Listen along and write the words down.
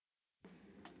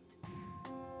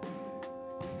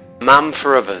man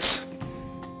for others.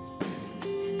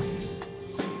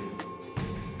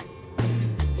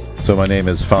 So my name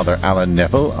is Father Alan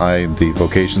Neville. I'm the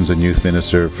Vocations and Youth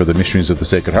Minister for the Missionaries of the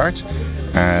Sacred Heart,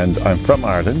 and I'm from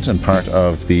Ireland and part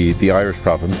of the Irish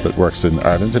province that works in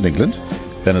Ireland and England,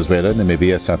 Venezuela,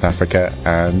 Namibia, South Africa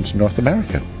and North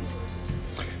America.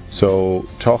 So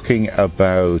talking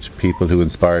about people who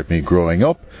inspired me growing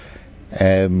up,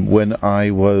 when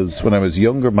I was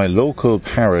younger, my local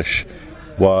parish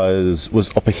was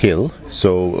up a hill.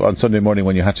 So on Sunday morning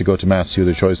when you had to go to Mass, you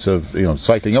had a choice of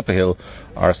cycling up a hill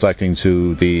or cycling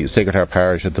to the Sacred Heart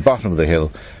parish at the bottom of the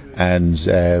hill. And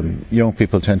young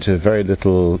people tend to have very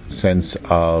little sense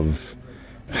of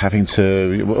having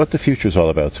to what the future is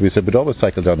all about. So we said we'd always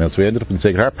cycle downhill. So we ended up in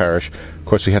Sacred Heart parish. Of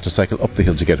course, we had to cycle up the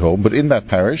hill to get home. But in that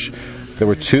parish, there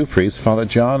were two priests, Father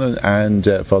John and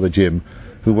Father Jim,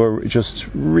 who were just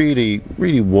really,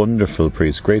 really wonderful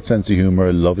priests. Great sense of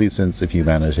humour, lovely sense of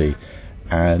humanity.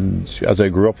 And as I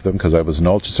grew up with them, because I was an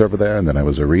altar server there and then I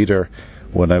was a reader,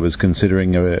 when I was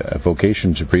considering a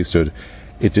vocation to priesthood,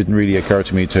 it didn't really occur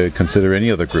to me to consider any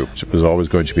other group. It was always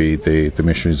going to be the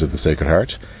Missionaries of the Sacred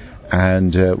Heart.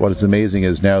 And what is amazing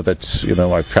is now that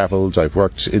I've travelled, I've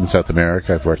worked in South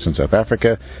America, I've worked in South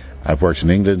Africa, I've worked in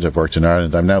England, I've worked in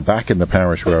Ireland. I'm now back in the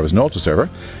parish where I was an altar server,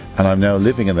 and I'm now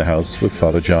living in the house with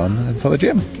Father John and Father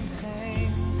Jim.